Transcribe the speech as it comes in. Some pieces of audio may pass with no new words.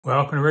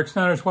Welcome to Rick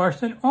Snider's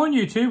Washington on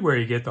YouTube, where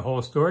you get the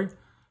whole story.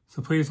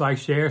 So please like,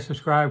 share,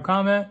 subscribe,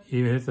 comment,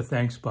 even hit the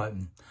thanks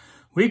button.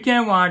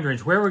 Weekend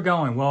wanderings, where we're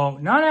going? Well,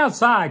 not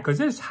outside, because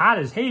it's hot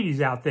as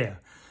Hades out there.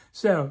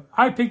 So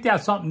I picked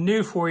out something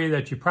new for you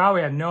that you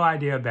probably have no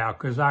idea about,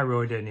 because I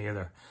really didn't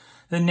either.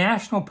 The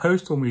National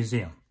Postal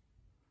Museum.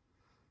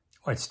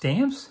 What,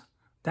 stamps?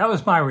 That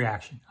was my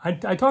reaction. I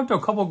talked to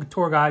a couple of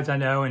tour guides I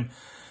know, and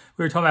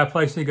we were talking about a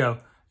place to go.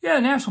 Yeah,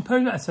 the National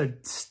Postal. I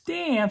said,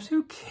 stamps?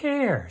 Who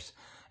cares?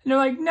 And they're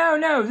like,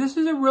 no, this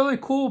is a really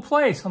cool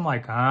place. I'm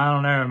like, I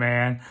don't know,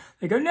 man.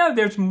 They go, no,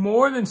 there's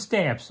more than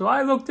stamps. So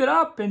I looked it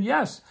up, and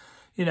yes,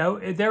 you know,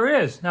 there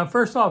is. Now,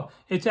 first off,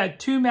 it's at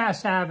 2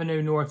 Mass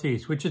Avenue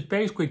Northeast, which is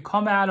basically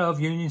come out of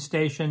Union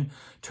Station,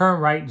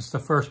 turn right, and it's the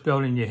first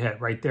building you hit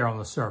right there on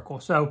the circle.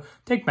 So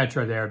take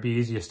Metro there. It'd be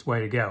the easiest way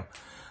to go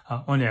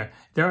on there.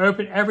 They're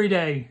open every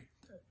day,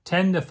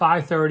 10 to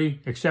 5:30,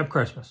 except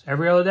Christmas.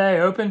 Every other day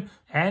open,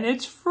 and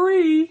it's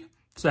free.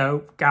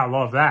 So gotta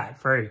love that,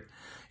 free.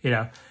 You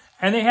know,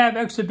 and they have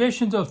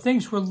exhibitions of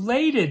things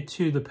related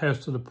to the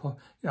Postal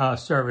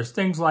Service.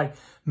 Things like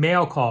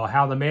mail call,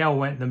 how the mail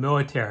went in the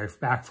military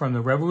back from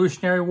the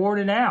Revolutionary War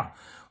to now.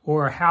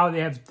 Or how they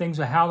have things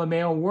of how the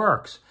mail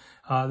works.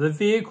 The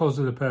vehicles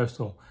of the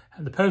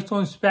postal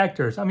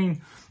inspectors. I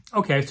mean,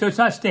 okay, so it's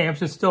not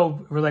stamps. It's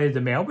still related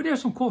to mail. But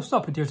there's some cool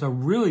stuff. But there's a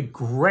really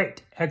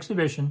great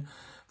exhibition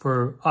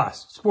for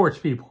us, sports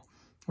people,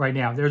 right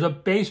now. There's a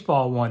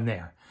baseball one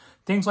there.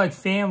 Things like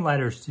fan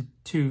letters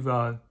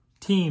to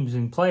teams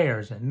and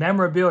players and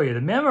memorabilia.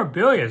 The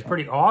memorabilia is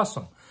pretty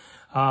awesome.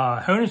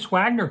 Honus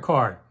Wagner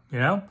card, you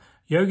know.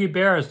 Yogi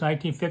Berra's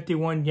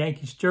 1951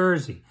 Yankees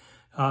jersey.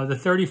 The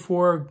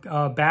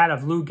 34 bat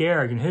of Lou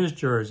Gehrig in his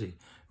jersey.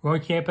 Roy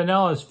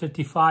Campanella's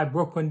 55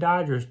 Brooklyn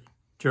Dodgers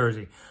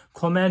jersey.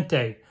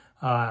 Clemente,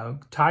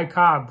 Ty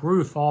Cobb,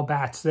 Ruth, all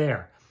bats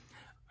there.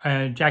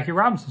 And Jackie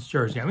Robinson's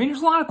jersey. I mean,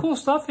 there's a lot of cool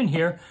stuff in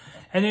here.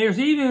 And there's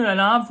even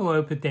an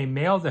envelope that they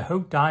mailed the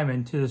Hope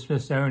Diamond to the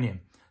Smithsonian.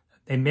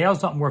 They mailed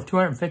something worth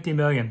 $250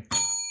 million.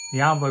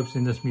 The envelope's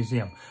in this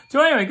museum.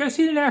 So anyway, go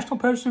see the National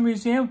Postal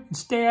Museum and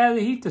stay out of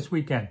the heat this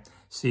weekend.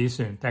 See you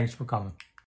soon. Thanks for coming.